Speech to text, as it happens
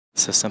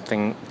So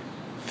something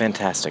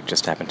fantastic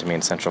just happened to me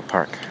in Central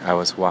Park. I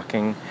was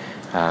walking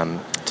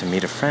to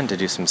meet a friend to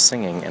do some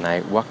singing, and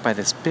I walked by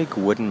this big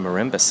wooden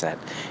marimba set,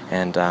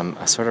 and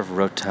a sort of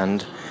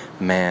rotund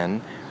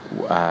man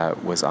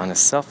was on his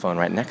cell phone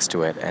right next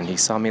to it, and he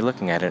saw me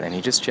looking at it, and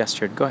he just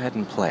gestured, "Go ahead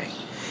and play."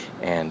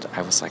 And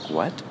I was like,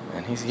 "What?"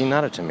 And he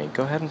nodded to me,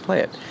 "Go ahead and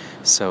play it."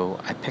 So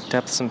I picked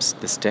up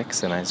the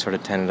sticks, and I sort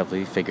of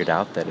tentatively figured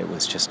out that it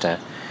was just a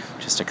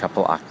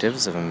couple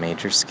octaves of a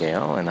major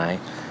scale, and I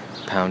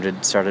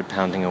started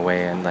pounding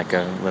away in like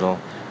a little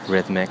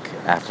rhythmic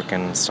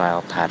African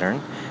style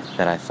pattern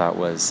that I thought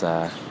was,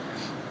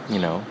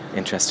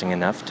 interesting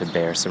enough to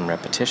bear some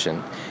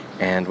repetition.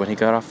 And when he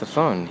got off the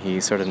phone,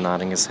 he started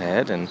nodding his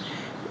head,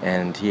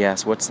 and he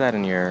asked, what's that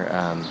in your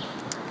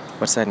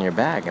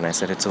bag?" And I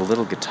said, "It's a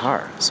little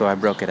guitar." So I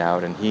broke it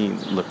out, and he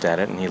looked at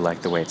it, and he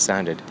liked the way it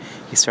sounded.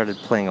 He started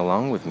playing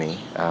along with me,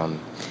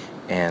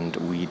 and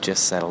we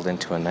just settled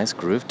into a nice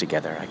groove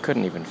together. I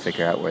couldn't even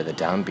figure out where the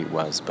downbeat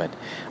was, but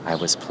I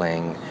was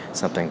playing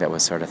something that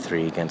was sort of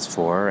 3 against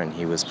 4, and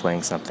he was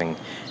playing something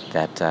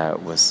that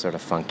was sort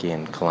of funky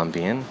and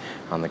Colombian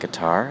on the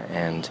guitar,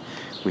 and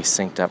we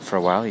synced up for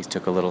a while. He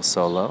took a little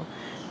solo,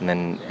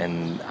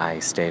 and I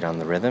stayed on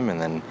the rhythm, and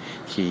then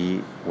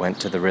he went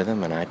to the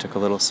rhythm, and I took a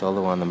little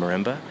solo on the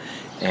marimba,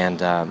 and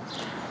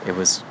it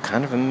was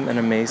kind of an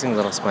amazing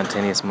little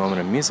spontaneous moment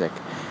of music.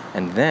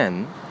 And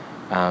then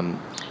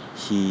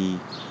he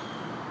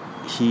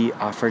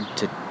offered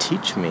to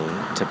teach me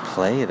to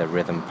play the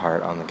rhythm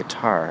part on the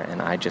guitar,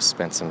 and I just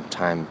spent some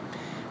time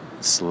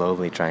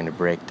slowly trying to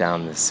break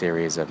down the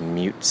series of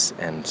mutes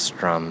and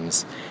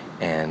strums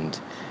and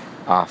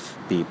off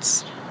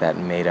beats that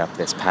made up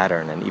this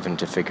pattern, and even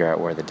to figure out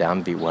where the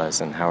downbeat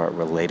was and how it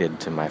related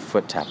to my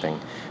foot tapping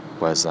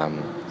was a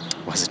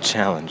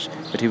challenge.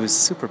 But he was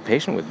super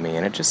patient with me,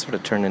 and it just sort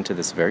of turned into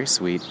this very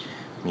sweet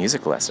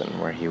music lesson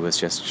where he was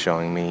just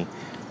showing me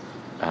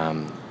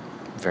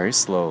very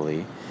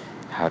slowly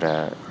how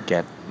to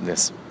get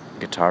this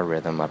guitar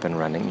rhythm up and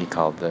running. He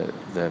called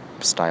the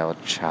style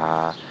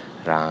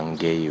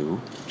charangeu,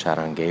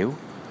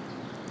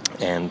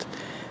 and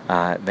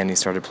then he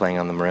started playing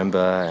on the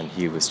marimba, and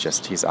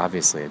he's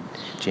obviously a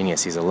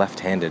genius. He's a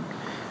left-handed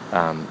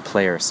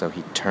player, so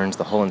he turns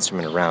the whole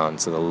instrument around,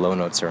 so the low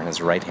notes are in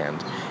his right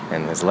hand,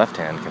 and his left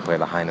hand can play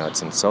the high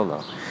notes in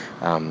solo.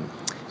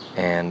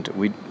 And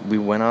we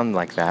went on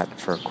like that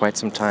for quite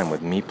some time,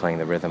 with me playing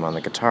the rhythm on the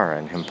guitar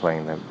and him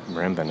playing the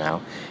marimba now.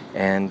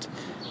 And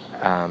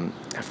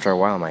after a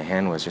while, my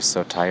hand was just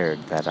so tired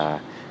that I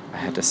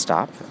had to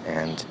stop,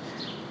 and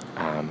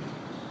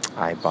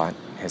I bought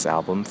his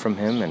album from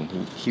him, and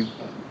he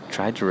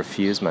tried to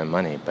refuse my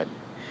money, but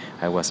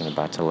I wasn't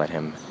about to let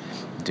him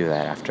do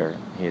that after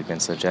he had been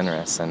so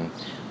generous. And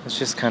it's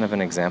just kind of an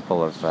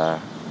example of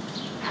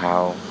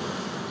how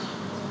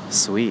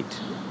sweet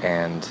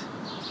and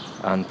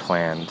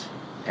unplanned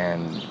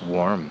and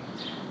warm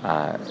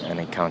an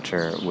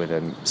encounter with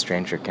a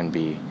stranger can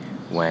be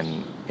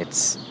when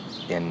it's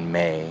in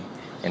May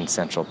in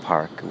Central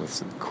Park with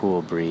some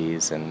cool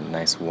breeze and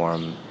nice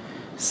warm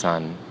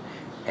sun,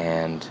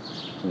 and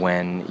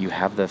when you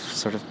have the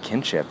sort of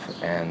kinship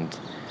and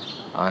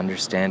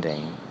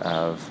understanding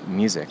of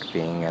music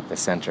being at the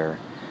center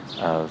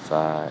of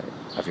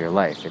your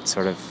life.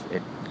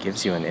 It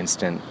gives you an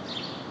instant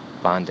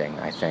bonding,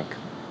 I think,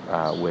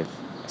 with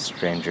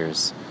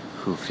strangers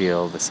who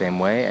feel the same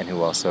way and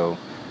who also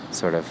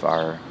sort of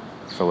are,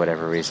 for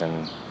whatever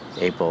reason,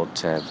 able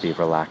to be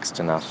relaxed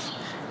enough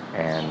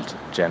and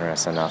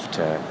generous enough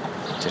to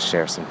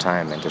share some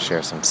time and to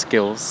share some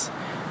skills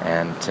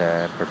and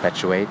to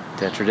perpetuate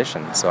the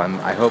tradition. So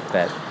I hope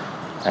that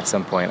at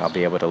some point I'll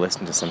be able to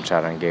listen to some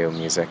charangeo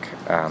music,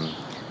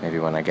 maybe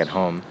when I get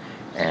home,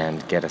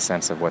 and get a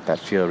sense of what that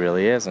feel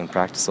really is and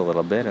practice a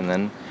little bit, and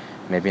then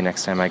maybe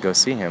next time I go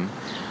see him,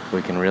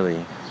 we can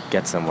really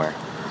get somewhere.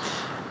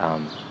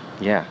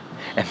 Yeah.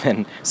 And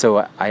then,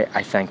 so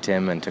I thanked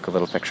him and took a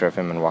little picture of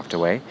him and walked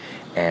away,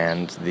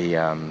 and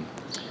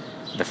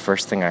the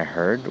first thing I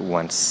heard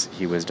once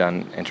he was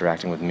done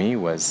interacting with me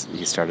was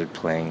he started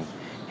playing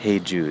Hey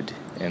Jude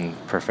in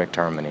perfect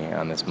harmony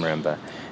on this marimba.